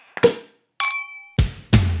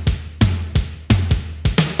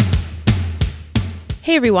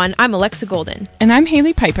Hey everyone, I'm Alexa Golden. And I'm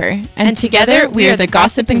Haley Piper. And together we are the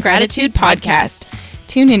Gossip and Gratitude Podcast.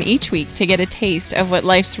 Tune in each week to get a taste of what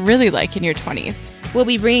life's really like in your 20s. We'll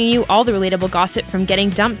be bringing you all the relatable gossip from getting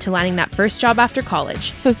dumped to landing that first job after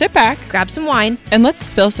college. So sit back, grab some wine, and let's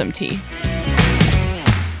spill some tea.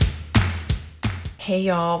 Hey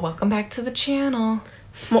y'all, welcome back to the channel.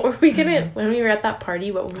 What were we gonna, when we were at that party,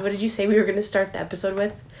 what did you say we were gonna start the episode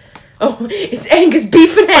with? Oh, it's Angus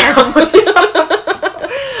beef and ham.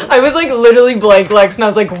 I was like literally blank Lex and I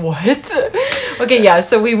was like, what? Okay, yeah,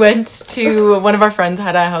 so we went to, one of our friends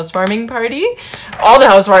had a housewarming party. All the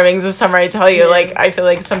housewarmings this summer, I tell you. Like, I feel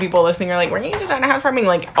like some people listening are like, were you just on a housewarming?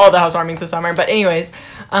 Like, all the housewarmings this summer. But anyways,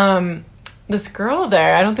 this girl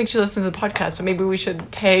there, I don't think she listens to the podcast, but maybe we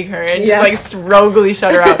should tag her and just like roguely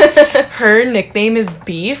shut her out. Her nickname is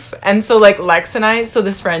Beef, and so like Lex and I, so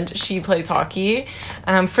this friend, she plays hockey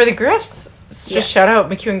for the Griffs. Just shout out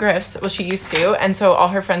McEwen Griffs. Well, she used to, and so all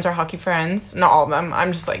her friends are hockey friends. Not all of them.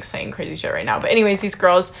 I'm just like saying crazy shit right now. But anyways, these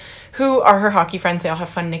girls who are her hockey friends, they all have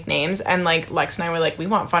fun nicknames, and like Lex and I were like, we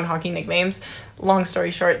want fun hockey nicknames. Long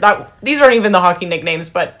story short, these aren't even the hockey nicknames,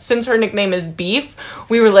 but since her nickname is Beef,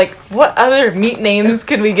 we were like, what other meat names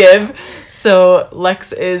could we give? So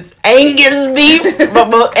Lex is Angus Beef,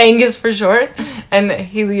 but Angus for short, and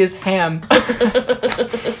Haley is Ham.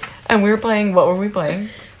 And we were playing, what were we playing?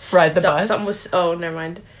 Ride the bus. Oh, never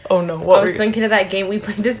mind. Oh no, I was thinking of that game. We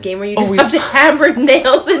played this game where you just have to hammer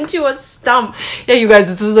nails into a stump. Yeah, you guys,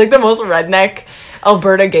 this was like the most redneck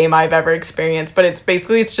Alberta game I've ever experienced, but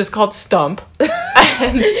it's just called Stump.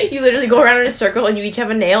 And you literally go around in a circle and you each have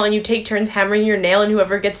a nail and you take turns hammering your nail, and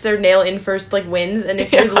whoever gets their nail in first like wins, and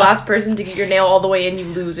if you're the last person to get your nail all the way in, you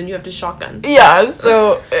lose and you have to shotgun. Yeah,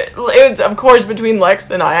 so it was of course between Lex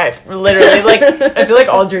and I literally like I feel like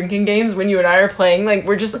all drinking games when you and I are playing, like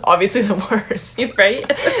we're just obviously the worst. You're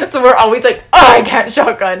right. So we're always like, oh, I can't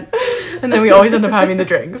shotgun, and then we always end up having to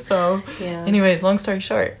drink. So anyways, long story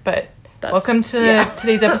short, but welcome to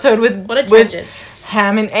today's episode with what a tangent. With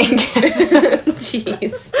Ham and Angus.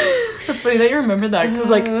 Jeez. That's funny that you remembered that, because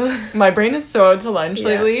like my brain is so out to lunch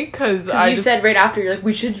lately, because you said right after, you're like,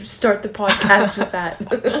 we should start the podcast with that.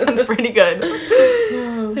 That's pretty good.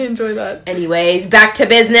 I enjoy that. Anyways, back to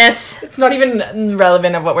business. It's not even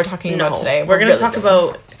relevant of what we're talking about today. We're going to talk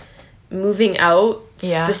about moving out,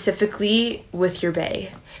 specifically with your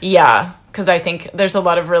bae. Yeah, because I think there's a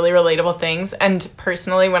lot of really relatable things, and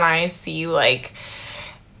personally when I see like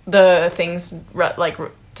the things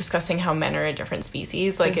discussing how men are a different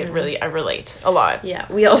species, like I relate a lot.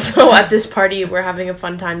 Yeah, we also at this party we're having a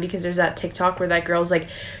fun time because there's that TikTok where that girl's like,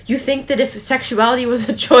 you think that if sexuality was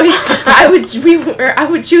a choice I would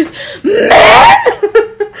choose men.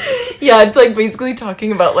 Yeah, it's like basically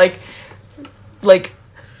talking about like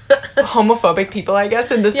homophobic people, I guess,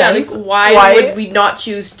 in the sense like why would we not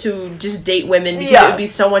choose to just date women because it would be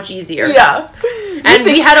so much easier. And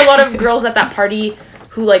we had a lot of girls at that party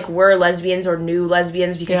who like were lesbians or new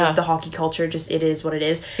lesbians because of the hockey culture. Just it is what it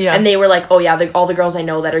is. And they were like, oh yeah, all the girls I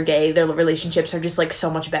know that are gay, their relationships are just like so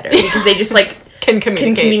much better because they just like can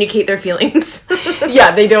communicate their feelings.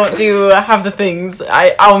 Yeah, they don't have the things.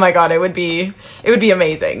 Oh my god, it would be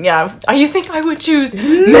amazing. Yeah, you think I would choose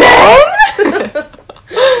men?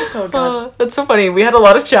 Oh god, that's so funny. We had a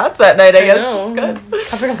lot of chats that night. I guess it's good.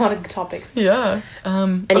 Covered a lot of topics. Yeah.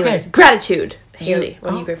 Anyways, gratitude. Haley,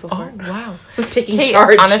 what are you grateful for? Oh, wow. Taking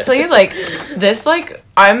charge. Honestly, this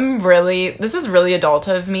is really adult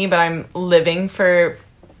of me, but I'm living for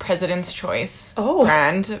President's Choice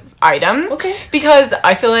brand items. Okay. Because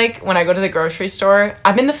I feel like when I go to the grocery store,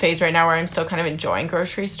 I'm in the phase right now where I'm still kind of enjoying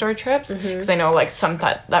grocery store trips, because I know like some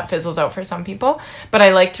that fizzles out for some people, but I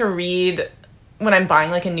like to read. When I'm buying,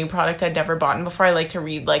 like, a new product I'd never bought before, I like to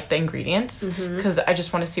read, like, the ingredients, because I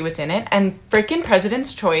just want to see what's in it. And freaking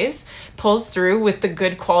President's Choice pulls through with the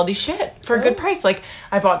good quality shit for a good price. Like,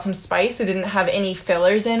 I bought some spice. It didn't have any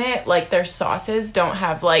fillers in it. Like, their sauces don't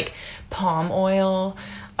have, like, palm oil.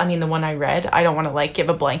 I mean, the one I read, I don't want to, like, give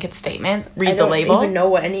a blanket statement. Read the label. I don't even know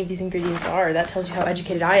what any of these ingredients are. That tells you how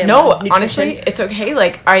educated I am. No, honestly, it's okay.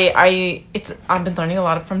 Like, I've been learning a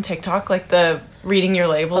lot from TikTok, like, the reading your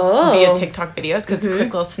labels via TikTok videos, because it's a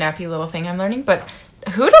quick little snappy little thing I'm learning. But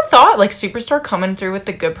who'd have thought, like, Superstore coming through with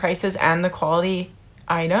the good prices and the quality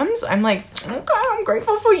items? I'm like, okay, I'm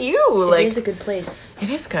grateful for you. It is a good place. It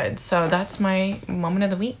is good. So that's my moment of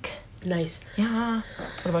the week. Nice. Yeah.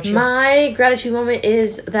 What about you? My gratitude moment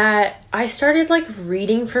is that I started, like,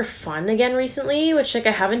 reading for fun again recently, which, like,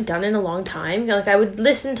 I haven't done in a long time. Like, I would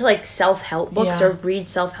listen to, like, self-help books or read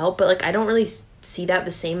self-help, but, like, I don't really see that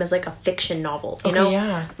the same as like a fiction novel, you know?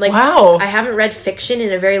 Yeah. Like, wow. I haven't read fiction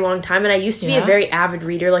in a very long time, and I used to be a very avid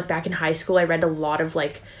reader. Like back in high school, I read a lot of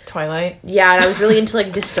like Twilight. Yeah, and I was really into like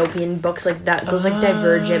dystopian books like that, those like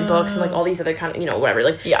Divergent books and like all these other kind of, you know, whatever.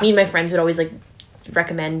 Like me and my friends would always like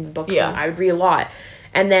recommend books, and I would read a lot.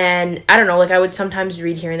 And then I don't know, like I would sometimes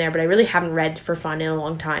read here and there, but I really haven't read for fun in a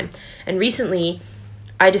long time. And recently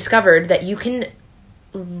I discovered that you can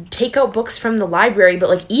take out books from the library, but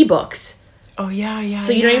like ebooks. Oh yeah.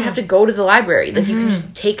 So you don't even have to go to the library. Like you can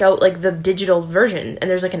just take out like the digital version, and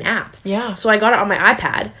there's like an app. Yeah. So I got it on my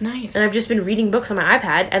iPad. Nice. And I've just been reading books on my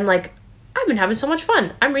iPad, and like I've been having so much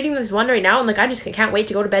fun. I'm reading this one right now, and like I just can't wait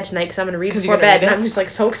to go to bed tonight because I'm gonna read before bed, and I'm just like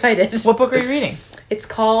so excited. What book are you reading? It's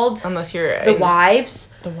called Unless you're The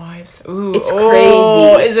Wives. The Wives. Ooh. It's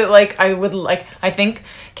crazy. Is it like I think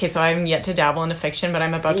okay, so I haven't yet to dabble into fiction, but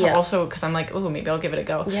I'm about to also because I'm like, ooh, maybe I'll give it a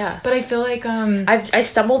go. Yeah. But I feel like I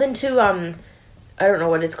stumbled into I don't know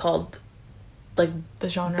what it's called, like the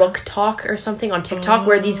genre book talk or something on TikTok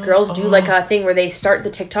where these girls do like a thing where they start the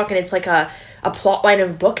TikTok and it's like a plot line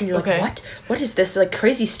of a book and you're like, what is this like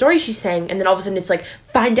crazy story she's saying? And then all of a sudden it's like,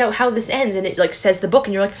 find out how this ends, and it like says the book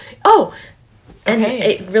and you're like, oh. And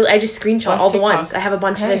it really, I just screenshot all the ones. I have a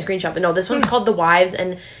bunch that I screenshot, but no, this one's called The Wives,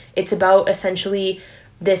 and it's about essentially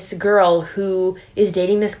this girl who is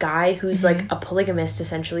dating this guy who's like a polygamist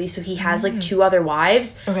essentially. So he has like 2 other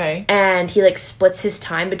wives. Okay. And he like splits his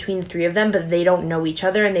time between the 3 of them, but they don't know each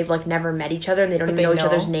other, and they've like never met each other, and they don't even know each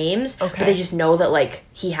other's names. Okay. But they just know that like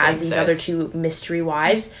he has these other 2 mystery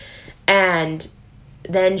wives. And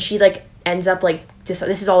then she like ends up like this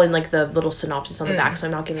is all in like the little synopsis on the back, so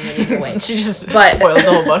I'm not giving anything away. She just spoils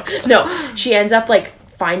the whole book. No, she ends up like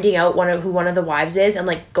finding out who one of the wives is, and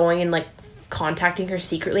like going and like contacting her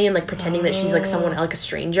secretly and like pretending that she's like someone like a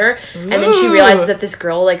stranger. And then she realizes that this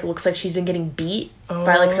girl like looks like she's been getting beat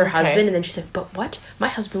by like her husband, and then she's like, but what, my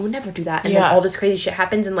husband would never do that. And then all this crazy shit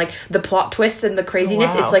happens, and like the plot twists and the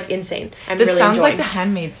craziness, it's like insane. This really sounds enjoying. Like The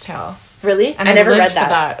Handmaid's Tale. Really? And I never read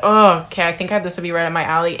that. Oh, okay. I think this would be right up my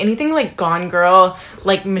alley. Anything like Gone Girl,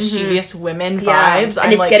 like mischievous women vibes.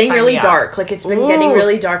 And it's getting really dark. Like it's been getting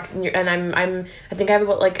really dark, and I think I have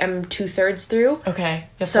about like I'm 2/3 through. Okay.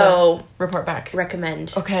 So report back.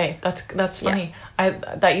 Recommend. Okay, that's funny.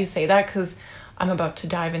 That you say that because I'm about to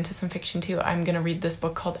dive into some fiction too. I'm gonna read this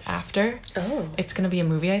book called After. Oh. It's gonna be a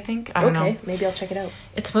movie, I think. I don't know. Maybe I'll check it out.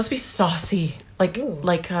 It's supposed to be saucy.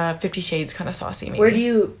 Like 50 Shades kind of saucy, maybe. Where do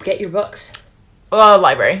you get your books?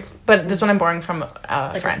 Library. But this one I'm borrowing from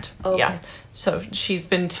a friend. Okay. Yeah. So she's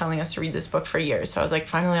been telling us to read this book for years. So I was like,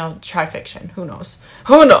 finally I'll try fiction. Who knows?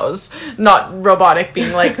 Not robotic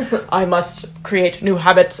being like, I must create new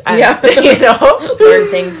habits and, you know. Learn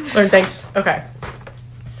things. Okay.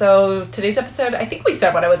 So today's episode, I think we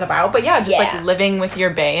said what it was about, but like living with your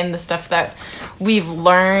bae and the stuff that we've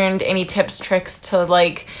learned, any tips, tricks to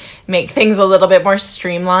like make things a little bit more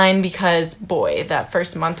streamlined, because boy, that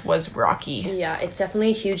first month was rocky. Yeah, it's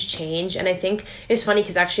definitely a huge change. And I think it's funny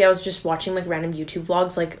because actually I was just watching like random YouTube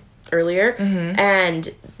vlogs like earlier, and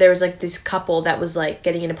there was like this couple that was like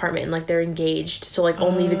getting an apartment and like they're engaged, so like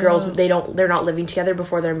only the girls, they're not living together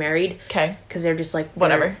before they're married, because they're just like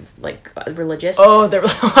whatever, like religious. Just like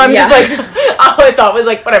all I thought was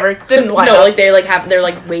like whatever, didn't line up. Like they're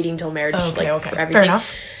like waiting till marriage. Okay, everything. Fair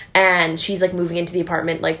enough. And she's like moving into the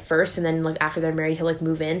apartment like first, and then like after they're married he'll like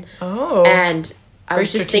move in. And I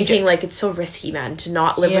was just thinking, like, it's so risky, man, to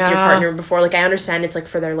not live with your partner before. Like, I understand it's, like,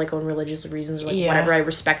 for their, like, own religious reasons or, like, whatever. I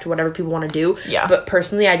respect whatever people want to do. Yeah. But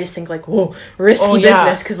personally, I just think, like, whoa, risky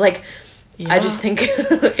business. Because, like, I just think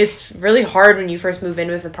it's really hard when you first move in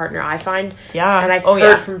with a partner, I find. Yeah. And I've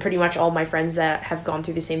heard from pretty much all my friends that have gone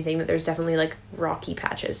through the same thing, that there's definitely, like, rocky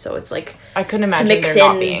patches. So it's, like... I couldn't imagine there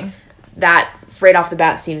not being. That right off the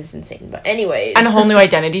bat seems insane, but anyways, and a whole new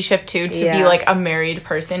identity shift too, to be like a married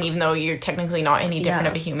person, even though you're technically not any different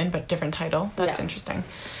of a human, but different title. That's interesting.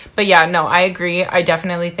 But no, I agree. I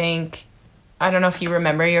definitely think, I don't know if you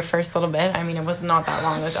remember your first little bit. I mean, it was not that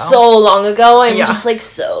long ago. So long ago. I'm just like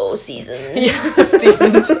so seasoned.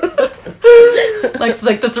 Seasoned.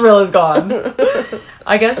 like the thrill is gone.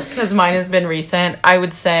 I guess because mine has been recent. I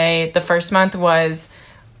would say the first month was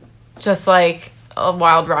just like a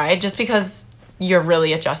wild ride, just because you're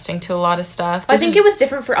really adjusting to a lot of stuff. I think it was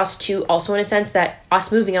different for us too, also in a sense that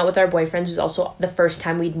us moving out with our boyfriends was also the first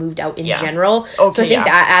time we'd moved out in general. Okay, so I think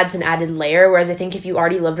that adds an added layer, whereas I think if you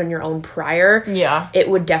already lived on your own prior, it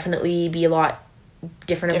would definitely be a lot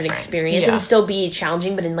different of an experience. It would still be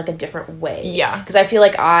challenging, but in like a different way. Yeah. Because I feel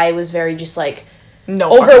like I was very just like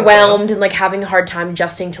overwhelmed and like having a hard time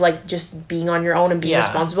adjusting to like just being on your own and being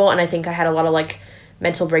responsible, and I think I had a lot of like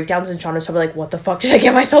mental breakdowns, and Sean was probably like, what the fuck did I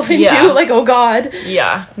get myself into? Like, oh god.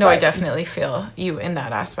 Yeah. No, I definitely feel you in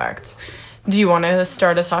that aspect. Do you want to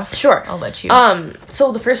start us off? Sure. I'll let you.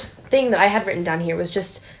 So the first thing that I had written down here was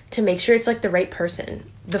just to make sure it's like the right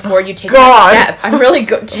person before you take God. that step. I'm really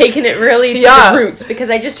taking it really to the roots, because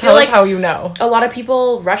I just feel like how you know. A lot of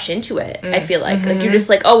people rush into it. I feel like like you're just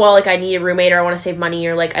like, oh well, like I need a roommate, or I want to save money,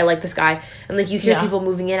 or like I like this guy, and like you hear people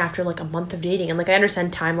moving in after like a month of dating, and like I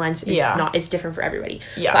understand timelines is it's different for everybody.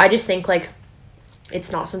 Yeah. But I just think like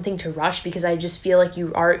it's not something to rush, because I just feel like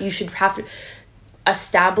you should have to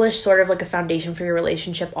establish sort of like a foundation for your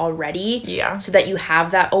relationship already, so that you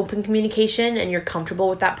have that open communication and you're comfortable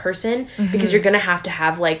with that person, because you're gonna have to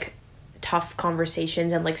have like tough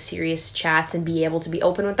conversations and like serious chats and be able to be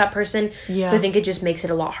open with that person. So I think it just makes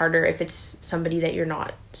it a lot harder if it's somebody that you're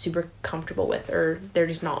not super comfortable with, or they're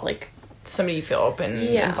just not like somebody you feel open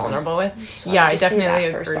and vulnerable with. So I definitely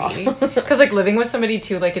agree. Because like living with somebody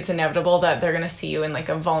too, like it's inevitable that they're gonna see you in like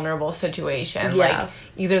a vulnerable situation. Like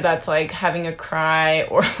either that's like having a cry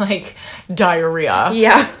or like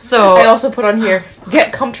diarrhea. So I also put on here,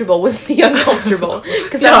 get comfortable with the uncomfortable,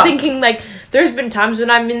 because I'm thinking like there's been times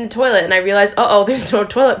when I'm in the toilet and I realize, there's no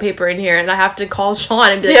toilet paper in here, and I have to call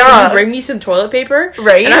Sean and be like, can you bring me some toilet paper?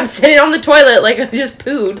 Right. And I'm sitting on the toilet like I just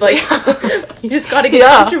pooed. Like you just gotta get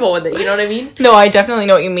comfortable with it, you know what I mean? No, I definitely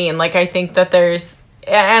know what you mean. Like I think that there's,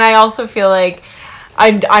 and I also feel like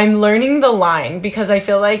I'm learning the line, because I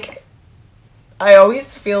feel like I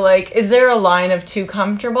always feel like, is there a line of too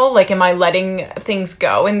comfortable? Like, am I letting things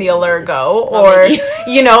go and the allure go? Or,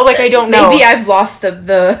 you know, like, I don't know. Maybe I've lost the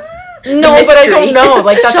no, but I don't know.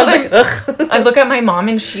 Like, that's like, I look at my mom,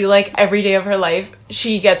 and she, like, every day of her life,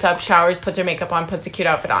 she gets up, showers, puts her makeup on, puts a cute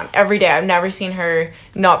outfit on. Every day. I've never seen her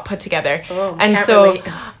not put together. And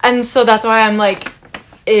so that's why I'm like,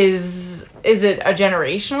 is it a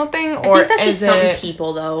generational thing? Or I think that's just some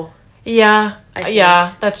people, though. Yeah.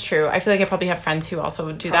 Yeah, that's true. I feel like I probably have friends who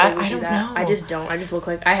also do that. I don't know. I just don't. I just look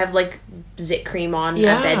like I have like zit cream on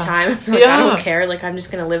at bedtime. Like, I don't care. Like, I'm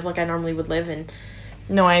just gonna live like I normally would live. And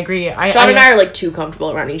no, I agree. Sean and I are like too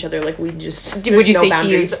comfortable around each other. Like, we just would you say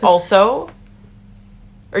boundaries. He's also,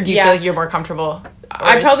 or do you feel like you're more comfortable?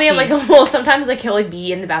 I probably am like, well, sometimes like he'll like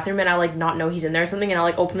be in the bathroom and I'll like not know he's in there or something, and I'll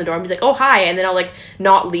like open the door and be like, oh hi, and then I'll like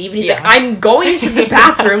not leave, and he's like, I'm going to the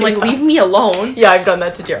bathroom, like leave me alone. Yeah, I've done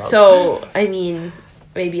that to Gerald. So I mean,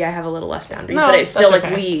 maybe I have a little less boundaries, but it's still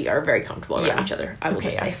like we are very comfortable around each other. I will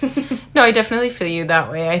just say. No, I definitely feel you that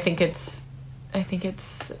way. I think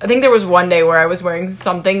there was one day where I was wearing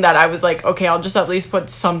something that I was like, okay, I'll just at least put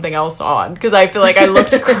something else on, because I feel like I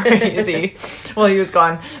looked crazy while he was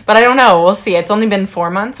gone. But I don't know. We'll see. It's only been 4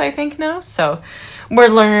 months, I think, now. So we're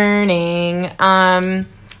learning.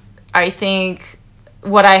 I think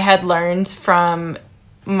what I had learned from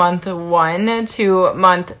month 1 to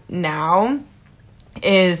month now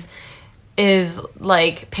is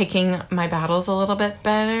like picking my battles a little bit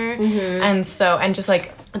better. And just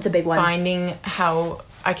like, it's a big one. Finding how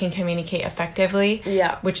I can communicate effectively.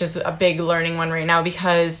 Yeah. Which is a big learning one right now,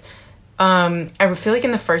 because I feel like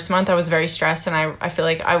in the first month I was very stressed, and I feel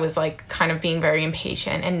like I was like kind of being very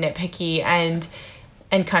impatient and nitpicky and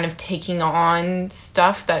kind of taking on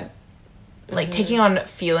stuff that like taking on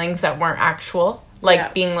feelings that weren't actual.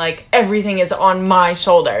 Like being like, everything is on my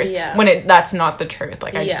shoulders when that's not the truth.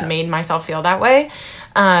 Like I just made myself feel that way.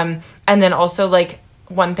 And then also like,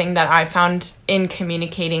 one thing that I found in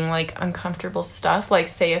communicating like uncomfortable stuff, like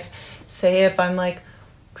say if I'm like,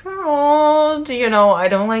 Gerald, you know, I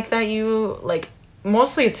don't like that you like,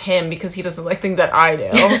 mostly it's him because he doesn't like things that I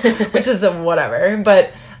do, which is whatever.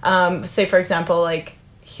 But say for example, like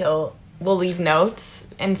we'll leave notes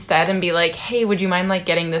instead and be like, hey, would you mind like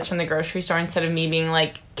getting this from the grocery store, instead of me being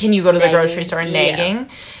like, can you go to the grocery store and nagging.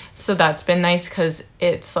 So that's been nice, because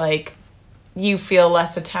it's like, you feel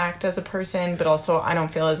less attacked as a person, but also I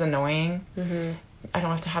don't feel as annoying. I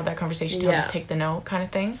don't have to have that conversation. I'll just take the note kind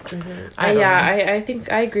of thing. I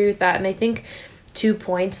think I agree with that. And I think 2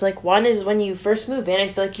 points, like one is when you first move in, I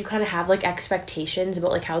feel like you kind of have like expectations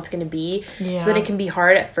about like how it's going to be. So then it can be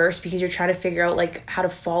hard at first, because you're trying to figure out like how to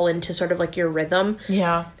fall into sort of like your rhythm.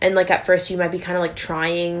 And like at first you might be kind of like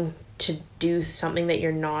trying to do something that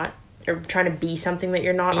you're not, or trying to be something that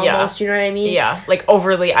you're not almost, you know what I mean? Like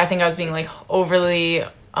overly, I think I was being like overly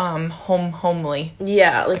homely.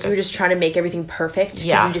 Like you were just trying to make everything perfect,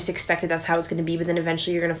 because you just expected that's how it's going to be, but then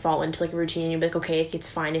eventually you're going to fall into like a routine, and you'll be like, okay, it's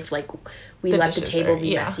fine if like we let the table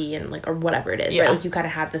be messy and like, or whatever it is, right? Like you kind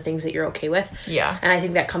of have the things that you're okay with. And I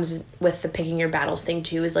think that comes with the picking your battles thing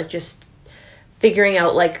too, is like just figuring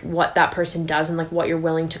out like what that person does and like what you're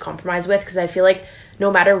willing to compromise with, because I feel like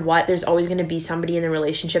no matter what, there's always going to be somebody in the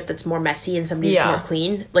relationship that's more messy and somebody that's more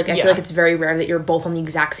clean. Like, I feel like it's very rare that you're both on the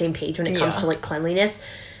exact same page when it comes to, like, cleanliness.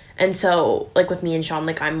 And so, like, with me and Sean,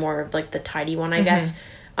 like, I'm more of, like, the tidy one, I guess.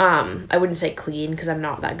 I wouldn't say clean because I'm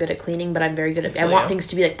not that good at cleaning, but I'm very good at I want things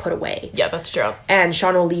to be, like, put away. Yeah, that's true. And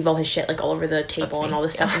Sean will leave all his shit, like, all over the table and all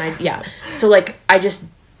this stuff. And so, like, I just,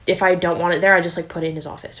 if I don't want it there, I just, like, put it in his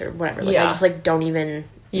office or whatever. Like, I just, like, don't even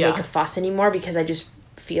make a fuss anymore because I just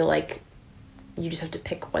feel like you just have to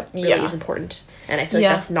pick what really is important. And I feel like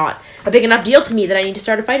that's not a big enough deal to me that I need to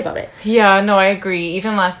start a fight about it. Yeah, no, I agree.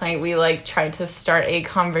 Even last night we, like, tried to start a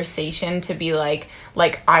conversation to be like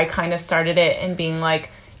I kind of started it and being like,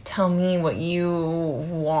 tell me what you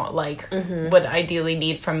want, like, what ideally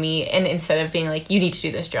need from me. And instead of being like, you need to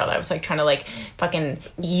do this, Gerald, I was, like, trying to, like, fucking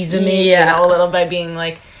ease him in, you know, a little by being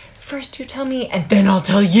like, first you tell me and then I'll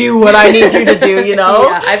tell you what I need you to do, you know?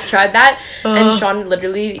 Yeah, I've tried that. And Sean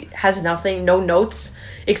literally has no notes,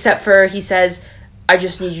 except for he says, I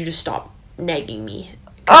just need you to stop nagging me.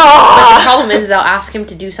 But the problem is I'll ask him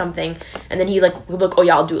to do something and then he'll be like, oh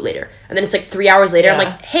yeah, I'll do it later. And then it's like 3 hours later, I'm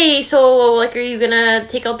like, hey, so, like, are you gonna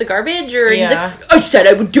take out the garbage? Or he's like, I said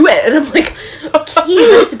I would do it. And I'm like, okay,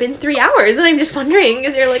 but it's been 3 hours and I'm just wondering,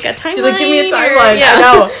 is there, like, a timeline? He's like, give me a timeline. Yeah. I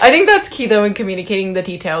know. I think that's key, though, in communicating the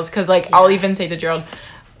details, because, like, I'll even say to Gerald,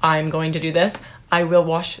 I'm going to do this. I will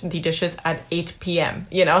wash the dishes at 8 p.m.,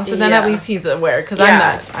 you know? So then at least he's aware, because I'm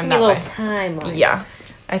that a little timeline. Yeah.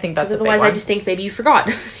 I think that's otherwise I just think maybe you forgot,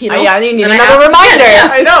 you know? Yeah, you need another reminder.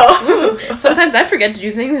 I know. Sometimes I forget to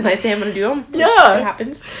do things and I say I'm going to do them. Yeah. It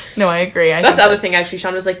happens. No, I agree. That's the other thing, actually.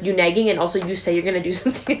 Sean was like, you nagging, and also you say you're going to do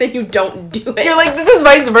something and then you don't do it. You're like, this is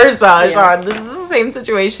vice versa, Sean. This is the same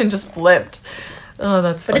situation, just flipped. Oh,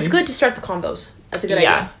 that's funny. But it's good to start the combos. That's a good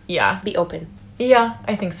idea. Yeah. Be open. Yeah,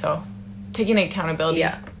 I think so. Taking accountability.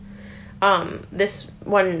 Yeah. This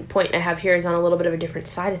one point I have here is on a little bit of a different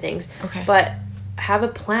side of things. Okay. But have a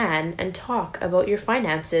plan and talk about your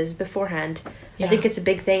finances beforehand. I think it's a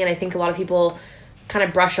big thing, and I think a lot of people kind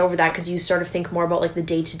of brush over that because you sort of think more about, like, the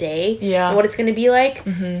day-to-day and what it's going to be like,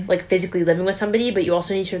 like, physically living with somebody, but you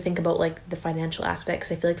also need to think about, like, the financial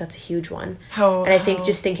aspects. I feel like that's a huge one. I think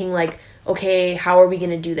just thinking, like, okay, how are we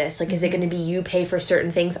going to do this? Like, is it going to be you pay for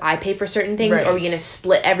certain things, I pay for certain things? Right. Or are we going to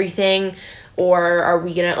split everything? Or are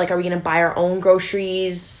we gonna buy our own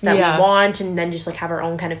groceries that we want and then just, like, have our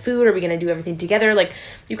own kind of food? Or are we gonna do everything together? Like,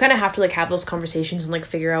 you kind of have to, like, have those conversations and, like,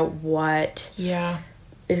 figure out what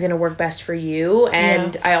is gonna work best for you.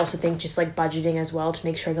 And I also think just, like, budgeting as well to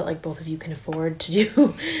make sure that, like, both of you can afford to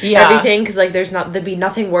do everything, because, like, there'd be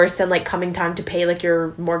nothing worse than, like, coming time to pay, like,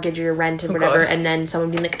 your mortgage or your rent and whatever, and then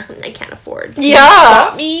someone being like, I can't afford.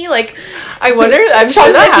 Stop me. Like, I wonder. I'm sure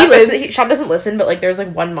that happens. Sean doesn't listen, but, like, there's,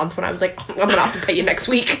 like, 1 month when I was like, I'm gonna have to pay you next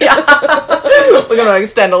week. We're gonna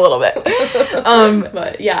extend a little bit.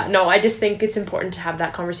 But yeah, no, I just think it's important to have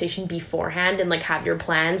that conversation beforehand and, like, have your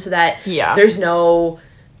plan so that there's no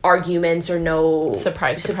arguments or no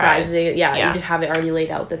surprise. Yeah, you just have it already laid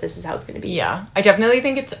out that this is how it's going to be. Yeah, I definitely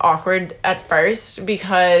think it's awkward at first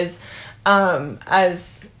because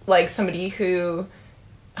as, like, somebody who,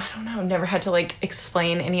 I don't know, never had to, like,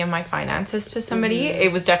 explain any of my finances to somebody,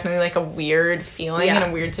 it was definitely, like, a weird feeling and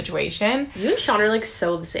a weird situation. You and Sean are, like,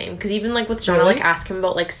 so the same, because even, like, with Sean, I, like, ask him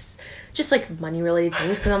about, like, just, like, money related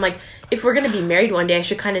things, because I'm like, if we're gonna be married one day, I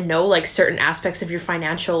should kind of know, like, certain aspects of your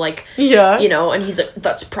financial, like, you know. And he's like,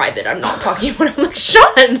 that's private, I'm not talking about it. I'm like,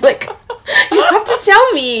 Sean, like, you have to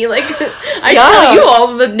tell me, like, I tell you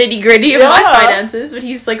all the nitty gritty of my finances, but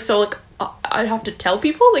he's, like, so, like, I have to tell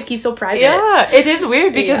people, like, he's so private. It is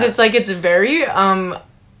weird because it's like, it's very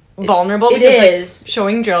vulnerable, because like,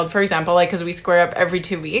 showing Gerald, for example, like, because we square up every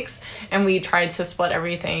 2 weeks and we tried to split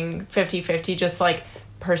everything 50-50, just, like,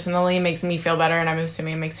 personally makes me feel better, and I'm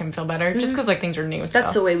assuming it makes him feel better, just because, like, things are new.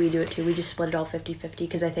 That's the way we do it too. We just split it all 50-50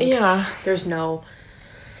 because I think there's no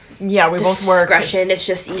we both work. It's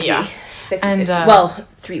just easy. 50-50. And well,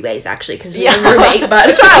 3 ways actually, because we have a roommate,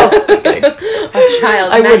 but a child. Just kidding. A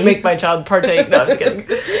child. I would make my child partake. No, I'm just kidding.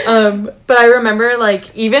 But I remember,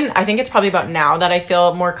 like, even I think it's probably about now that I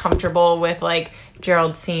feel more comfortable with, like,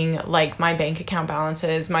 Gerald seeing, like, my bank account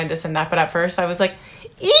balances, my this and that. But at first I was like,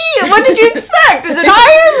 what did you expect? Is it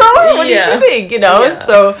higher, lower? What did you think? You know?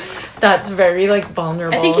 So that's very, like,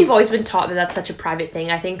 vulnerable. I think you've always been taught that that's such a private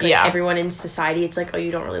thing. I think, like, everyone in society, it's like, oh,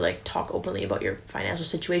 you don't really, like, talk openly about your financial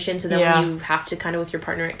situation. So then when you have to kind of with your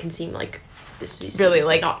partner, it can seem like this is really,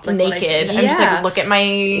 like, not, like, naked. I'm just like, look at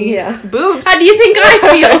my boobs. How do you think I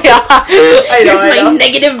feel? I know. Here's my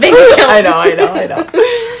negative bank account. I know.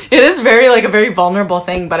 It is very, like, a very vulnerable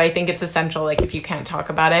thing, but I think it's essential, like, if you can't talk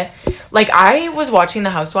about it. Like, I was watching The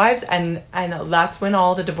Housewives, and that's when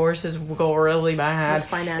all the divorces go really bad. With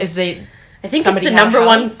finance. Is they... I think it's the number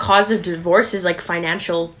one cause of divorce is, like,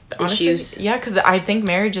 financial issues. Yeah, because I think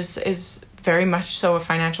marriage is very much so a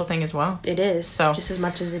financial thing as well. It is. So just as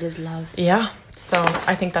much as it is love. Yeah. So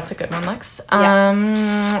I think that's a good one, Lex.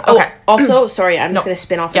 Yeah. Okay. Also, sorry, I'm just going to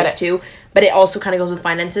spin off this too. But it also kind of goes with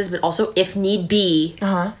finances, but also, if need be,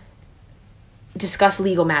 discuss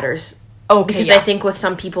legal matters. Okay, because I think with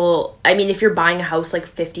some people, I mean, if you're buying a house, like,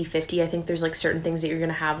 50-50, I think there's, like, certain things that you're going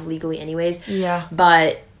to have legally anyways. Yeah.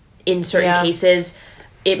 But in certain cases,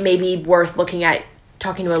 it may be worth looking at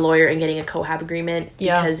talking to a lawyer and getting a cohab agreement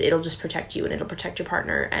because it'll just protect you and it'll protect your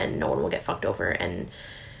partner and no one will get fucked over. And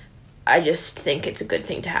I just think it's a good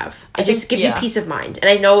thing to have. It just gives you peace of mind. And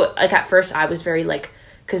I know, like, at first I was very, like,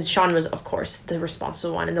 because Sean was, of course, the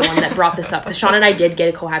responsible one and the one that brought this up. Because Sean and I did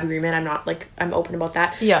get a cohab agreement. I'm not, like, I'm open about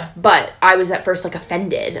that. Yeah. But I was at first, like,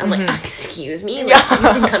 offended. I'm like, excuse me? Like, you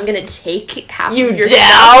think I'm going to take half of your down?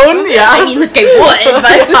 Stuff? Yeah. I mean, like, I would, but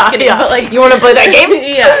I'm just kidding. But, like, you want to play that game?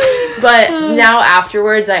 Yeah. But now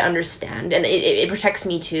afterwards, I understand. And it protects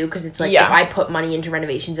me, too. Because it's like, if I put money into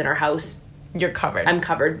renovations in our house, you're covered. I'm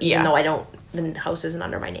covered, even though I don't. The house isn't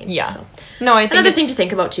under my name. Yeah. So. No, I think another thing to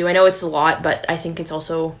think about too. I know it's a lot, but I think it's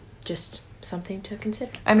also just something to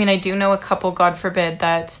consider. I mean, I do know a couple, God forbid,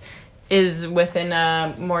 that is within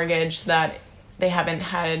a mortgage that they haven't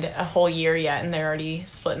had a whole year yet and they're already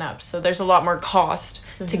splitting up. So there's a lot more cost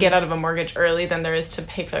to get out of a mortgage early than there is to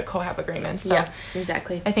pay for a cohab agreement. So yeah,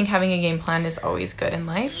 exactly. I think having a game plan is always good in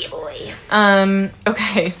life. Yeah, boy.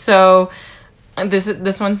 Okay, so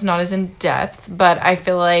this one's not as in depth, but I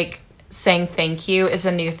feel like saying thank you is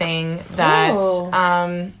a new thing that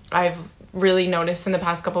I've really noticed in the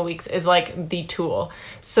past couple of weeks is, like, the tool.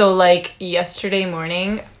 So, like, yesterday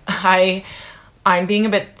morning, I'm being a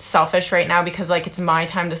bit selfish right now because, like, it's my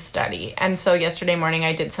time to study. And so yesterday morning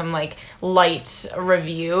I did some, like, light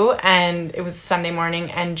review, and it was Sunday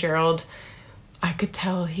morning, and Gerald, I could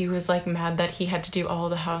tell he was, like, mad that he had to do all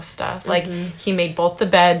the house stuff. Like, he made both the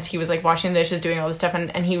beds, he was, like, washing the dishes, doing all this stuff,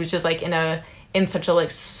 and he was just, like, in such a,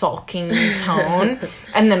 like, sulking tone.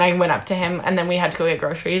 And then I went up to him, and then we had to go get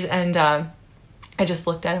groceries, and I just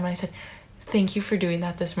looked at him and I said, thank you for doing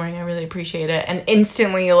that this morning, I really appreciate it. And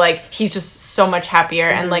instantly, like, he's just so much happier.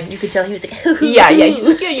 And, like, you could tell he was like, yeah, he's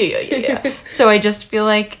like, yeah. So I just feel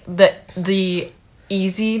like the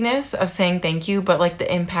easiness of saying thank you, but, like, the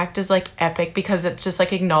impact is, like, epic because it just,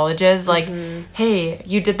 like, acknowledges, like, hey,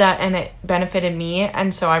 you did that and it benefited me,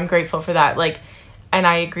 and so I'm grateful for that. Like, and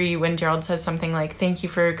I agree when Gerald says something like, thank you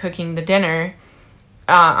for cooking the dinner.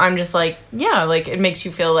 I'm just like, yeah, like, it makes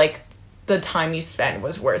you feel like the time you spent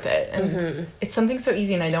was worth it. And it's something so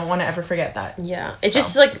easy, and I don't want to ever forget that. Yeah. So. It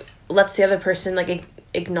just, like, lets the other person, like,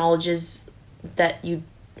 acknowledges that you...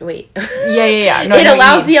 Wait. Yeah. No, it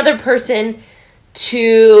allows the other person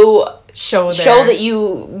to... show that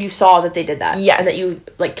you saw that they did that. Yes. And that you,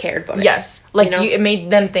 like, cared about it. Yes. Like, it made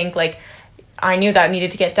them think, like, I knew that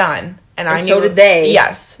needed to get done. And I knew, so did they.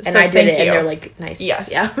 Yes. And so I did it, you. and they're like, nice.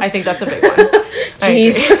 Yes. Yeah. I think that's a big one.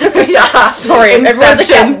 Jeez. Yeah. Sorry. Inception. Everyone's like,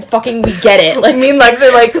 yeah, fucking, we get it. Like, me and Lex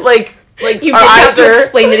are like you did have to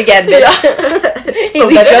explain it again, bitch. Yeah. So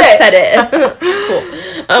we just said it.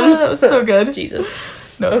 Cool. That was so good. Jesus.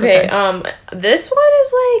 No, okay. This one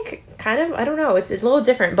is, like, kind of, I don't know, it's a little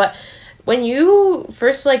different, but when you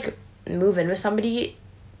first, like, move in with somebody,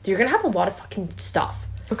 you're gonna have a lot of fucking stuff.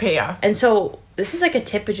 Okay, yeah. And so this is, like, a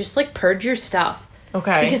tip, but just, like, purge your stuff.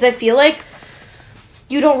 Okay. Because I feel like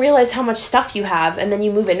you don't realize how much stuff you have, and then you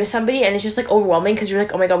move in with somebody, and it's just, like, overwhelming because you're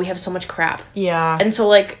like, oh my god, we have so much crap. Yeah. And so,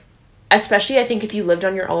 like, especially I think if you lived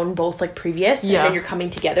on your own both, like, previous, and then you're coming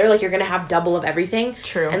together, like, you're gonna have double of everything.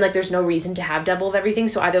 True. And, like, there's no reason to have double of everything,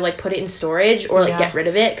 so either, like, put it in storage or, like, get rid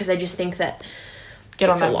of it, because I just think that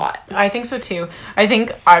it's a lot. I think so too. I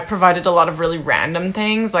think I provided a lot of really random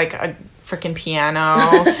things, like a freaking piano,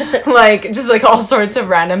 like, just, like, all sorts of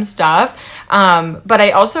random stuff. But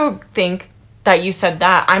I also think that you said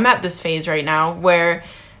that I'm at this phase right now where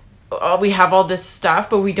we have all this stuff,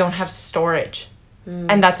 but we don't have storage.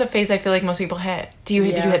 And that's a phase I feel like most people hit. Did you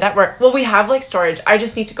hit that? Well, we have, like, storage. I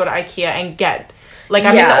just need to go to IKEA and get, like,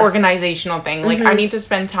 I'm in the organizational thing. Like, I need to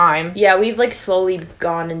spend time. Yeah, we've, like, slowly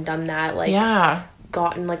gone and done that. Like, yeah.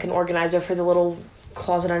 gotten, like, an organizer for the little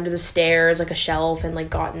closet under the stairs, like a shelf, and like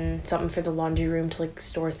gotten something for the laundry room to like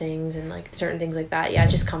store things and like certain things like that. Yeah, it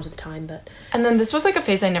just comes with time. But and then this was like a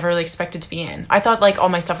phase I never really expected to be in. I thought like all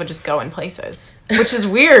my stuff would just go in places, which is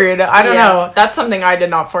weird. I don't know. That's something I did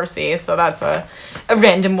not foresee, so that's a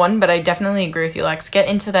random one. But I definitely agree with you, Lex. Get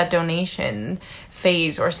into that donation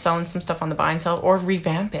phase, or selling some stuff on the buy and sell, or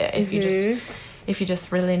revamp it if you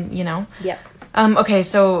just really, you know. Yeah. Okay,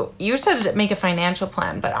 so you said make a financial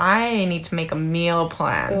plan, but I need to make a meal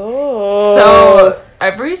plan. Oh. So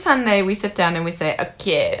every Sunday we sit down and we say,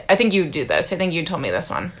 okay, I think you do this. I think you told me this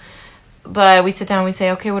one. But we sit down and we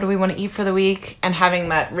say, okay, what do we want to eat for the week? And having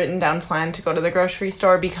that written down plan to go to the grocery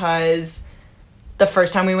store, because the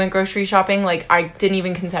first time we went grocery shopping, like, I didn't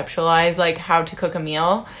even conceptualize, like, how to cook a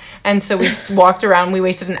meal. And so we walked around. We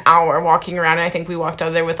wasted an hour walking around. And I think we walked out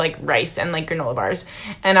of there with, like, rice and, like, granola bars.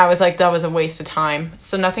 And I was like, that was a waste of time.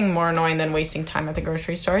 So nothing more annoying than wasting time at the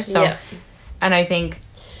grocery store. So, and I think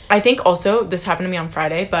also, this happened to me on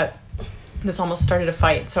Friday, but this almost started a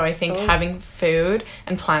fight. So I think having food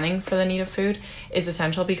and planning for the need of food is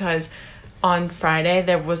essential, because on Friday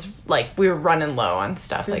there was like, we were running low on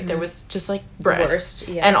stuff. Like there was just like bread. Worst,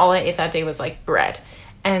 yeah. And all I ate that day was like bread.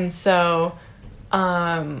 And so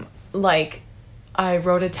like I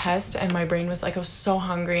wrote a test and my brain was like, I was so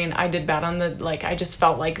hungry and I did bad on the, like, I just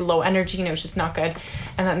felt like low energy and it was just not good.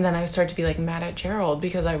 And then I started to be like mad at Gerald,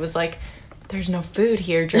 because I was like, there's no food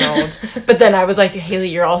here, Gerald. But then I was like, Haley,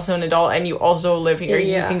 you're also an adult and you also live here.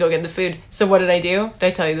 Yeah. You can go get the food. So what did I do? Did I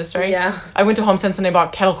tell you this story? Yeah. I went to HomeSense and I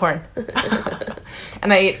bought kettle corn.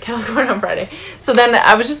 And I ate kettle corn on Friday. So then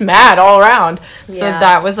I was just mad all around. So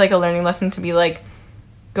that was like a learning lesson, to be like,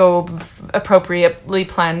 go appropriately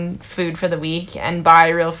plan food for the week and buy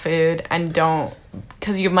real food, and don't,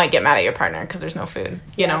 because you might get mad at your partner because there's no food,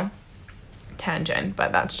 you know? Tangent,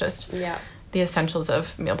 but that's just... the essentials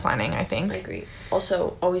of meal planning, I think. I agree.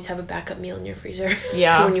 Also, always have a backup meal in your freezer.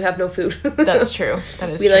 Yeah. For when you have no food. That's true. That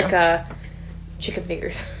is true. We like chicken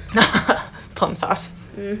fingers. Plum sauce.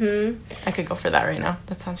 Mm-hmm. I could go for that right now.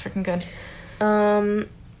 That sounds freaking good.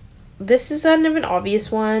 This is kind of an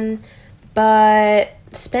obvious one, but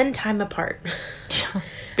spend time apart.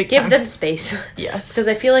 Give them space. Yes. Because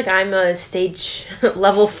I feel like I'm a stage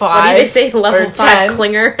level 5. What do they say? Level 5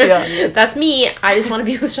 clinger. Yeah. That's me. I just want to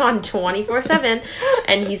be with Sean 24/7.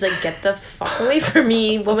 And he's like, get the fuck away from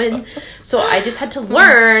me, woman. So I just had to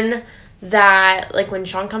learn that, like, when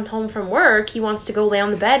Sean comes home from work, he wants to go lay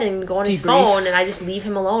on the bed and go on his phone, and I just leave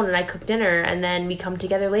him alone and I cook dinner, and then we come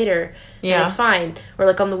together later. Yeah. And it's fine. Or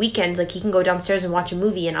like on the weekends, like, he can go downstairs and watch a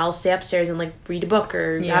movie and I'll stay upstairs and like read a book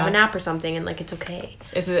or have a nap or something, and like, it's okay.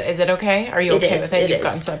 Is it okay? Are you okay with it? You've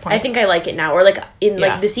gotten to that point? I think I like it now. Or like in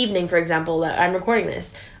like this evening, for example, that I'm recording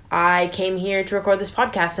this, I came here to record this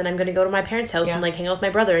podcast and I'm going to go to my parents' house and like hang out with my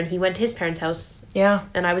brother, and he went to his parents' house. Yeah.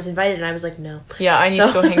 And I was invited and I was like, no. Yeah, I need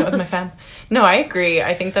to go hang out with my fam. No, I agree.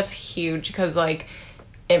 I think that's huge, because like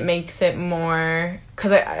it makes it more,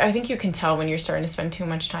 because I think you can tell when you're starting to spend too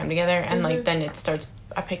much time together, and like then it starts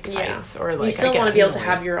epic fights, or like, you still want to be able to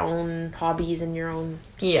have your own hobbies and your own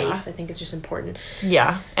space. I think it's just important.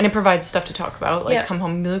 Yeah, and it provides stuff to talk about. Like, come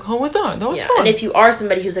home and be like, oh, what's that? That was fun. And if you are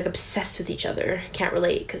somebody who's like obsessed with each other, can't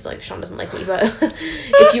relate because like Sean doesn't like me, but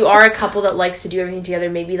if you are a couple that likes to do everything together,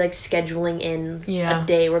 maybe like scheduling in a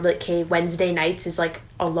day where like, okay, Wednesday nights is like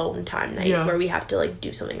alone time night where we have to like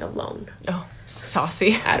do something alone. Oh,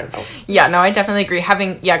 saucy. I don't know. Yeah, no, I definitely agree.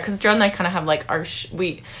 Because Gerald and I kind of have like our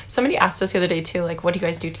somebody asked us the other day too, like, what do you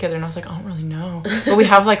guys do together? And I was like, I don't really know, but we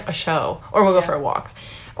have like a show, or we'll go for a walk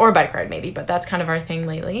or a bike ride maybe, but that's kind of our thing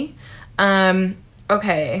lately.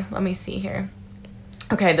 Okay, let me see here.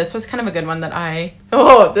 Okay, this was kind of a good one that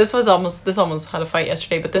this almost had a fight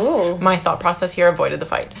yesterday, but my thought process here avoided the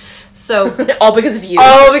fight. So all because of you.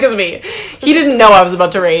 All because of me. He didn't know I was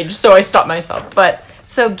about to rage, so I stopped myself. But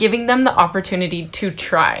so giving them the opportunity to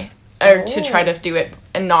try, or to try to do it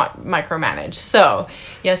and not micromanage. So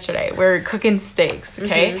yesterday we're cooking steaks,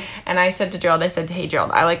 okay? And I said to Gerald, hey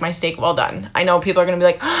Gerald, I like my steak well done. I know people are gonna be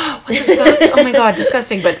like, oh, what the fuck? Oh my god,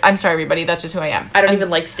 disgusting. But I'm sorry, everybody, that's just who I am. I don't even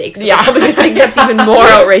like steaks. So I think that's even more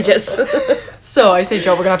outrageous. So I say,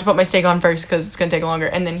 Gerald, we're gonna have to put my steak on first because it's gonna take longer.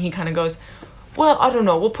 And then he kind of goes, well, I don't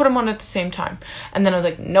know, we'll put them on at the same time. And then I was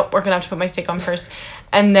like, nope, we're gonna have to put my steak on first.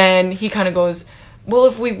 And then he kind of goes, well,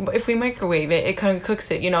 if we microwave it, it kind of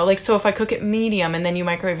cooks it, you know, like, so if I cook it medium and then you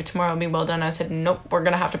microwave it tomorrow, it'll be well done. I said, nope, we're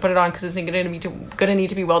gonna have to put it on because it's gonna need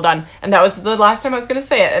to be well done. And that was the last time I was gonna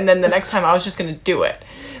say it, and then the next time I was just gonna do it.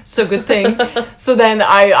 So good thing. So then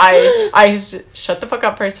I shut the fuck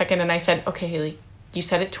up for a second, and I said, okay, Haley, you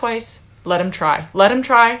said it twice. Let him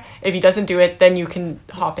try. If he doesn't do it, then you can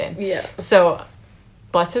hop in. Yeah. So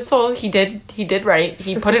bless his soul, he did right.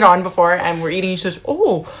 He put it on before, and we're eating. He says,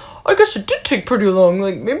 "Oh, I guess it did take pretty long.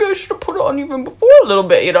 Like, maybe I should have put it on even before a little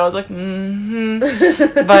bit." You know, I was like,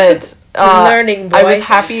 But learning, boy. I was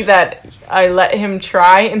happy that I let him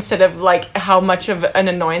try instead of like how much of an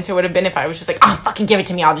annoyance it would have been if I was just like, "Oh, fucking give it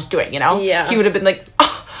to me. I'll just do it." You know? Yeah. He would have been like,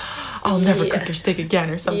 "Oh, I'll never cook your steak again,"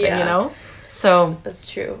 or something. You know? So that's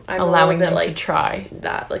true. I'm allowing them like, to try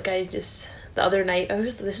that. Like, I just, the other night,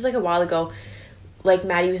 this was like a while ago. Like,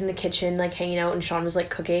 Maddie was in the kitchen, like, hanging out, and Sean was,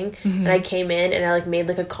 like, cooking, and I came in, and I, like, made,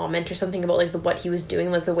 like, a comment or something about, like, what he was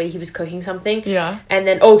doing, like, the way he was cooking something. Yeah. And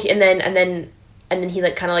then, and then he,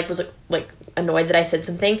 like, kind of, like, was, like, annoyed that I said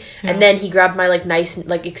something, and then he grabbed my, like, nice,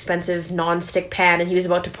 like, expensive non-stick pan, and he was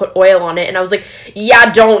about to put oil on it, and I was like,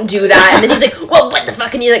 yeah, don't do that, and then he's like, well, what the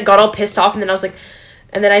fuck, and he, like, got all pissed off, and then I was like,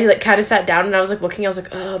 and then I, like, kind of sat down, and I was, like, looking, I was like,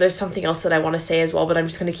 oh, there's something else that I want to say as well, but I'm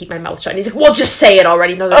just going to keep my mouth shut. And he's like, well, just say it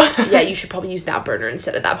already. And I was like, yeah, you should probably use that burner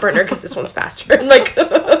instead of that burner, because this one's faster. And, like,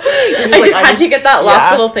 I just had to get that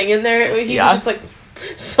last little thing in there. He was just, like,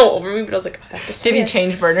 so over me, but I was like, I have to say Did he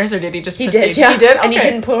change burners, or did he just He proceed? did, yeah. He did? Okay. And he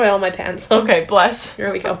didn't put oil on my pan, so. Okay, bless.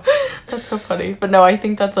 Here we go. That's so funny. But no, I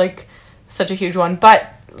think that's, like, such a huge one.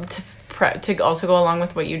 But to also go along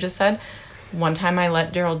with what you just said, one time I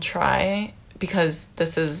let Gerald try... because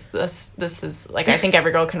this is like, I think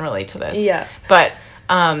every girl can relate to this. Yeah. But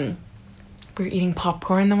we were eating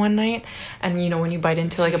popcorn the one night, and you know when you bite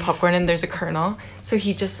into like a popcorn and there's a kernel, so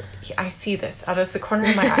I see this out of the corner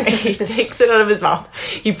of my eye. He takes it out of his mouth,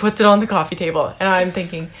 he puts it on the coffee table, and I'm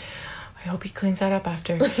thinking, I hope he cleans that up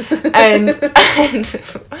after. and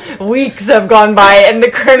weeks have gone by, and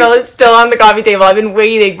the kernel is still on the coffee table. I've been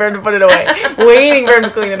waiting for him to put it away, waiting for him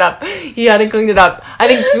to clean it up. He hadn't cleaned it up. I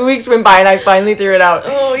think 2 weeks went by, and I finally threw it out.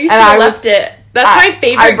 Oh, you should have left it. That's my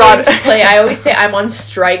favorite game to play. I always say I'm on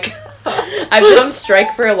strike. I've been on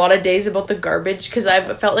strike for a lot of days about the garbage, because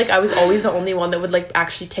I've felt like I was always the only one that would like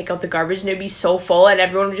actually take out the garbage, and it'd be so full, and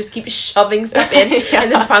everyone would just keep shoving stuff in,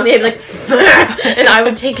 and then finally I'd like, and I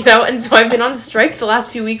would take it out, and so I've been on strike the last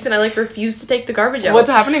few weeks, and I like refuse to take the garbage out. What's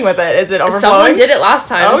happening with it? Is it overflowing? Someone did it last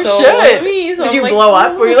time. Oh so shit! Me, so did you like, blow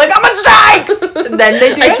up? Were you like, I'm on strike? And then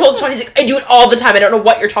they do I told Sean, he's like, I do it all the time. I don't know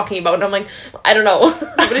what you're talking about, and I'm like, I don't know,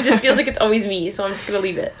 but it just feels like it's always me, so I'm just gonna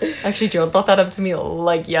leave it. Actually, Joe brought that up to me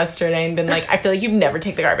like yesterday, and been like, I feel like you never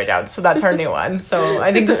take the garbage out, so that's our new one. So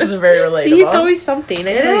I think this is very relatable. See, it's always something.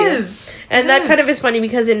 I tell you. And that is. kind of is funny,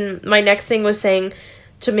 because in my next thing was saying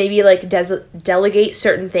to maybe like delegate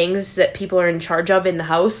certain things that people are in charge of in the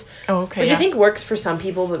house. Oh, okay. Which I think works for some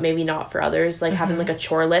people, but maybe not for others. Like having like a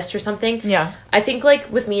chore list or something. Yeah. I think like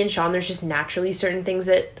with me and Sean, there's just naturally certain things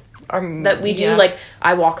that we do. Yeah. Like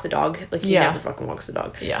I walk the dog. Like he never fucking walks the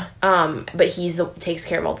dog. Yeah. But takes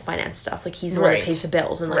care of all the finance stuff. Like he's the one that pays the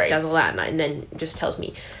bills and like does all that, and then just tells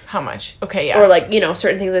me how much. Okay, yeah. Or like, you know,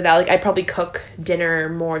 certain things like that. Like I probably cook dinner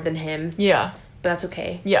more than him. Yeah. But that's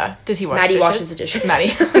okay. Yeah. Does he wash Maddie dishes? washes the dishes.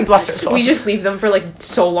 Maddie. Bless her soul. We just leave them for like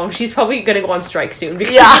so long. She's probably gonna go on strike soon,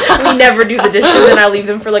 because we never do the dishes, and I leave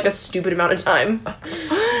them for like a stupid amount of time.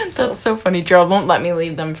 That's so funny. Gerald won't let me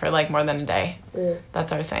leave them for like more than a day.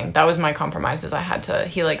 That's our thing. That was my compromise, is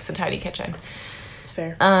he likes a tidy kitchen. It's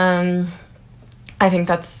fair. I think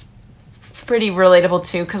that's pretty relatable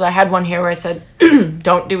too, because I had one here where it said,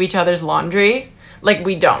 don't do each other's laundry. Like,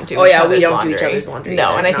 we don't do each other's laundry. we don't do each other's laundry.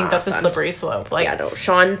 No, and I think that's a slippery slope. Like, yeah, no.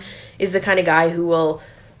 Sean is the kind of guy who will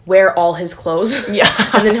wear all his clothes. Yeah.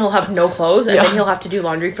 And then he'll have no clothes, and then he'll have to do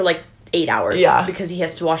laundry for like 8 hours. Yeah. Because he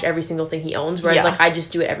has to wash every single thing he owns, whereas like I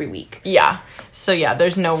just do it every week. Yeah. So yeah,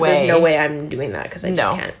 there's no way. There's no way I'm doing that, because I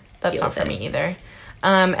just can't. That's not for me either.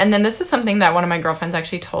 And then this is something that one of my girlfriends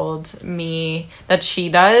actually told me that she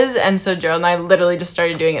does, and so Gerald and I literally just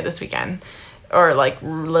started doing it this weekend, or like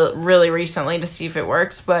really recently, to see if it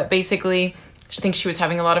works. But basically, I think she was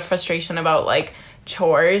having a lot of frustration about like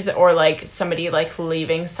chores, or like somebody like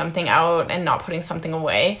leaving something out and not putting something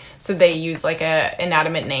away, so they use like a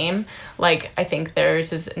inanimate name. Like I think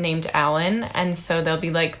theirs is named Alan, and so they'll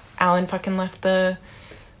be like, Alan fucking left the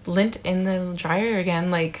lint in the dryer again,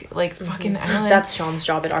 like fucking Alan. That's Sean's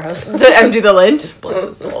job at our house. To empty the lint. Bless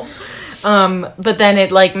his soul. But then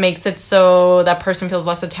it like makes it so that person feels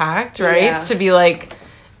less attacked, right? Yeah. To be like,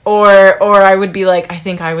 or I would be like, I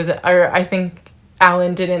think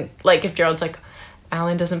Alan didn't, like, if Gerald's like,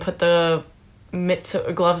 Alan doesn't put the mitts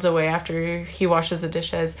or gloves away after he washes the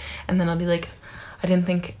dishes, and then I'll be like, I didn't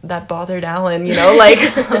think that bothered Alan, you know, like,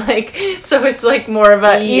 so it's like more of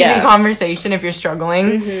a easy conversation if you're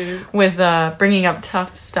struggling with bringing up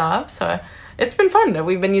tough stuff. So it's been fun.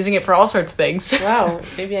 We've been using it for all sorts of things. Wow,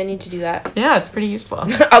 maybe I need to do that. Yeah, it's pretty useful.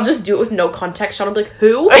 I'll just do it with no context. Sean will be like,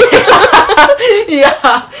 who?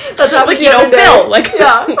 Yeah, that's how like, Phil. Like,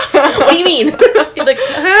 yeah. What do you mean? You're like,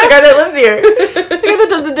 the guy that lives here. The guy that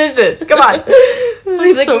does the dishes. Come on.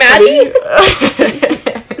 He's like, so Maddie?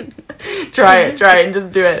 Try it and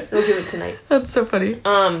just do it. We'll do it tonight. That's so funny.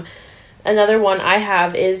 Another one I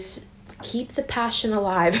have is keep the passion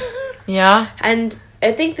alive. Yeah. And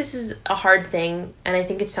I think this is a hard thing, and I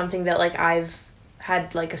think it's something that, like, I've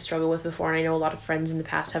had, like, a struggle with before, and I know a lot of friends in the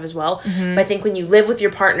past have as well. Mm-hmm. But I think when you live with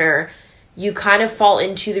your partner, you kind of fall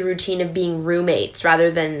into the routine of being roommates rather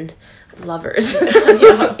than lovers.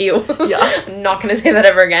 Yeah. Ew. Yeah. I'm not gonna say that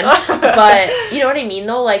ever again. But you know what I mean,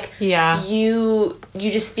 though? Like, yeah. You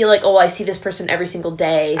just feel like, oh, I see this person every single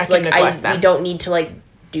day, so we don't need to, like,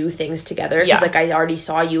 do things together, because like I already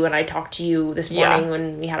saw you and I talked to you this morning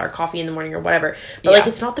when we had our coffee in the morning or whatever, but like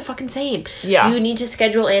it's not the fucking same. You need to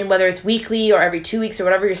schedule in, whether it's weekly or every 2 weeks or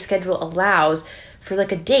whatever your schedule allows, for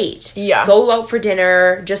like a date. Go out for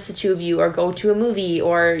dinner, just the two of you, or go to a movie,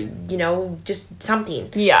 or, you know, just something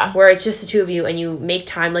where it's just the two of you and you make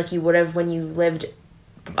time like you would have when you lived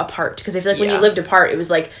apart. Because I feel like when you lived apart, it was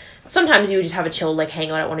like sometimes you would just have a chill, like,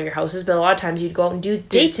 hang out at one of your houses, but a lot of times you'd go out and do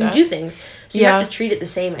dates and do things. So you have to treat it the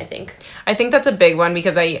same, I think. I think that's a big one,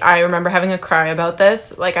 because I remember having a cry about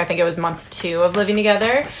this. Like, I think it was month 2 of living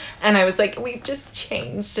together, and I was like, we've just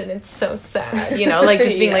changed, and it's so sad, you know? Like,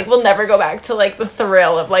 just being like, we'll never go back to, like, the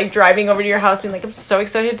thrill of, like, driving over to your house, being like, I'm so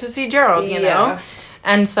excited to see Gerald, you know?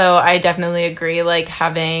 And so I definitely agree, like,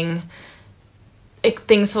 having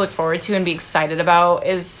things to look forward to and be excited about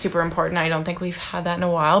is super important. I don't think we've had that in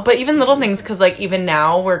a while, but even little things, because like even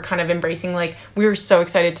now we're kind of embracing, like, we were so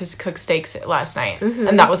excited to cook steaks last night,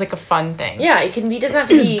 and that was like a fun thing. It can be, doesn't have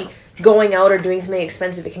to be going out or doing something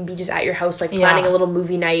expensive. It can be just at your house, like planning a little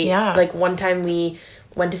movie night. Like one time we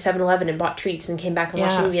went to 7-Eleven and bought treats and came back and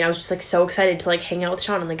watched a movie, and I was just like so excited to like hang out with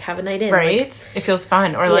Sean and like have a night in. Like, it feels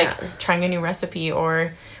fun. Or like trying a new recipe,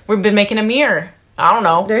 or we've been making a mirror. I don't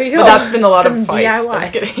know. There you go. But that's been a lot of fights. DIY. I'm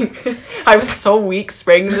just kidding. I was so weak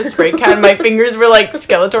spraying the spray can. My fingers were like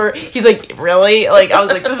Skeletor. He's like, really? Like, I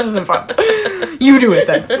was like, this isn't fun. You do it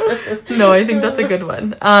then. No, I think that's a good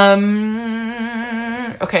one.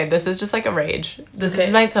 Okay, this is just like a rage. This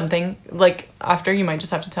is like something, like, after you might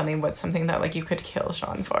just have to tell me what's something that, like, you could kill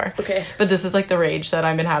Sean for. Okay. But this is like the rage that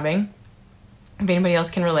I've been having. If anybody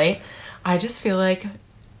else can relate. I just feel like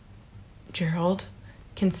Gerald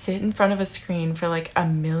can sit in front of a screen for like a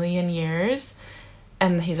million years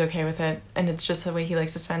and he's okay with it, and it's just the way he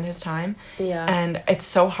likes to spend his time. And it's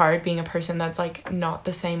so hard being a person that's like not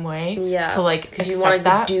the same way to like, because you want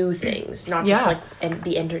to do things, not just like and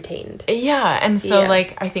be entertained. And so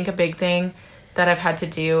like I think a big thing that I've had to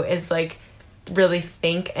do is like really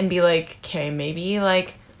think and be like, okay, maybe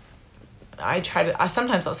like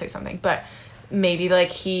sometimes I'll say something, but maybe like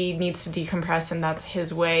he needs to decompress and that's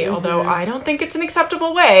his way, although I don't think it's an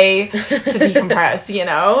acceptable way to decompress, you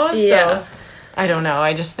know? So I don't know.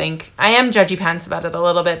 I just think I am judgy pants about it a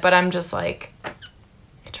little bit, but I'm just like,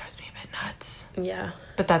 it drives me a bit nuts.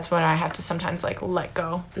 But that's when I have to sometimes like let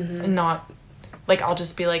go and not like, I'll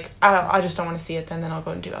just be like, I just don't want to see it, then I'll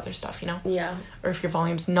go and do other stuff, you know? Or if your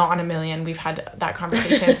volume's not on 1 million, we've had that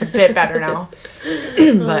conversation. It's a bit better now.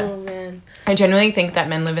 But oh man, I genuinely think that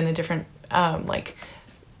men live in a different like,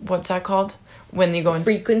 what's that called when you go into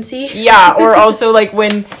frequency? Or also like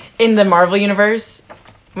when in the Marvel universe,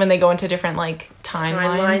 when they go into different like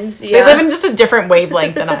timelines, they live in just a different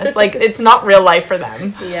wavelength than us. Like, it's not real life for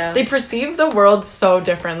them. They perceive the world so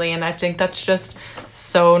differently, and I think that's just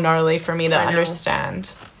so gnarly for me to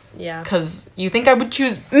understand. Because you think I would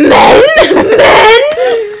choose men?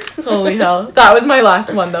 Holy hell. That was my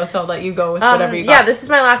last one, though, so I'll let you go with whatever you got. Yeah, this is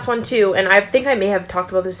my last one, too, and I think I may have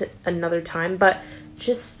talked about this another time, but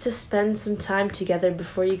just to spend some time together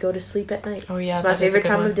before you go to sleep at night. Oh, yeah, it's my favorite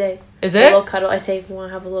time of day. Is it? A little cuddle. I say, you want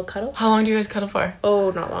to have a little cuddle? How long do you guys cuddle for? Oh,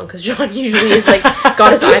 not long, because John usually is, like,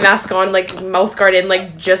 got his eye mask on, like, mouth guard in,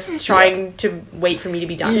 like, just trying to wait for me to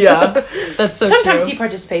be done. That's so Sometimes true. He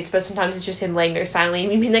participates, but sometimes it's just him laying there silently and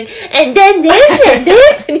me being like, and then this, and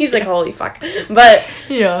this, and he's like, holy fuck. But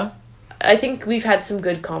I think we've had some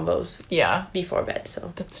good combos before bed,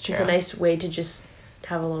 so that's true. It's a nice way to just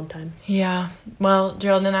have alone time. Well,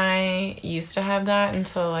 Gerald and I used to have that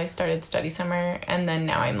until I started study summer, and then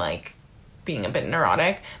now I'm like being a bit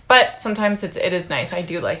neurotic, but sometimes it is nice. I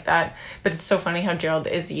do like that, but it's so funny how Gerald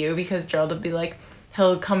is you, because Gerald will be like,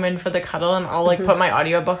 he'll come in for the cuddle and I'll like put my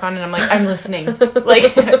audiobook on and I'm like, I'm listening.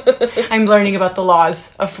 Like, I'm learning about the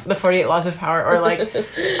laws of the 48 laws of power, or like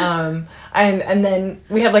and then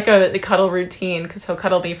we have like the cuddle routine, because he'll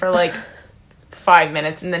cuddle me for like 5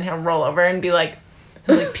 minutes, and then he'll roll over and be like,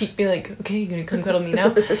 he'll like peek me like, okay, you gonna come cuddle me now?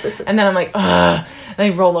 And then I'm like, ugh.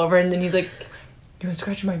 And I roll over, and then he's like, you want to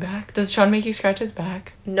scratch my back? Does Sean make you scratch his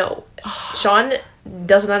back? No. Sean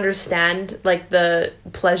doesn't understand, like, the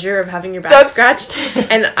pleasure of having your back scratched.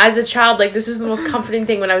 And as a child, like, this was the most comforting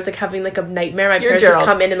thing when I was, like, having, like, a nightmare. My parents would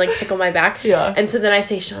come in and, like, tickle my back. Yeah. And so then I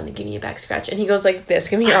say, Sean, give me a back scratch. And he goes like this,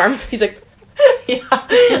 give me your arm. He's like, yeah.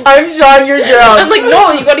 I'm Sean, you're Gerald. I'm like,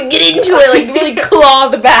 no, you gotta get into it, like, really claw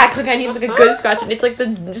the back. Like, I need, like, a good scratch. And it's, like, the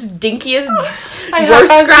just dinkiest,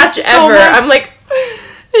 worst scratch ever. I'm like...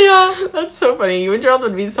 Yeah, that's so funny. You and Gerald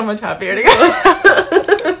would be so much happier together.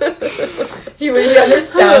 He really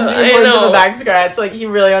understands the importance of a back scratch. Like, he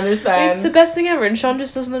really understands. It's the best thing ever, and Sean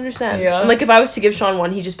just doesn't understand. Yeah. And, like, if I was to give Sean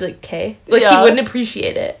one, he'd just be like, okay. Like, he wouldn't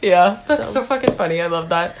appreciate it. Yeah, that's so fucking funny. I love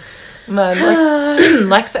that. Man,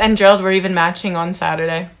 Lex and Gerald were even matching on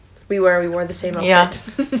Saturday. We wore the same outfit. Yeah,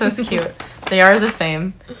 so cute. They are the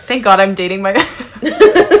same. Thank God I'm dating my...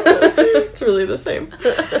 It's really the same.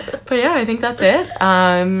 But yeah, I think that's it.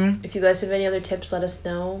 If you guys have any other tips, let us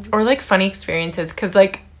know. Or like funny experiences, because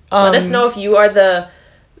like... let us know if you are the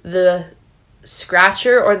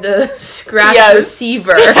scratcher or the scratch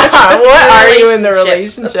receiver. Yeah, what are you in the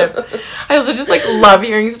relationship? I also just like love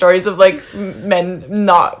hearing stories of like men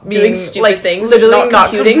not being doing stupid like things, literally not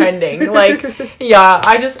computing. comprehending. Like, yeah,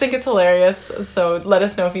 I just think it's hilarious. So let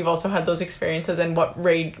us know if you've also had those experiences and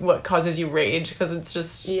what causes you rage, because it's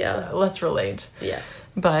just let's relate. Yeah.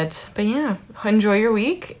 But yeah, enjoy your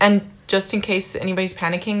week, and just in case anybody's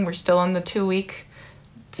panicking, we're still on the 2-week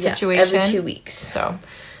situation. Every 2 weeks. So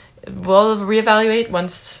we'll reevaluate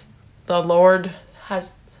once the Lord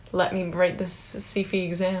has let me write this CFE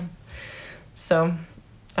exam. So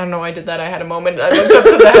I don't know why I did that. I had a moment. I looked up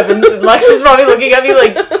to the heavens, and Lex is probably looking at me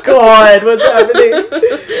like, God, what's happening?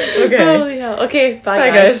 Okay. Holy hell. Okay,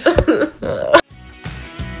 bye guys.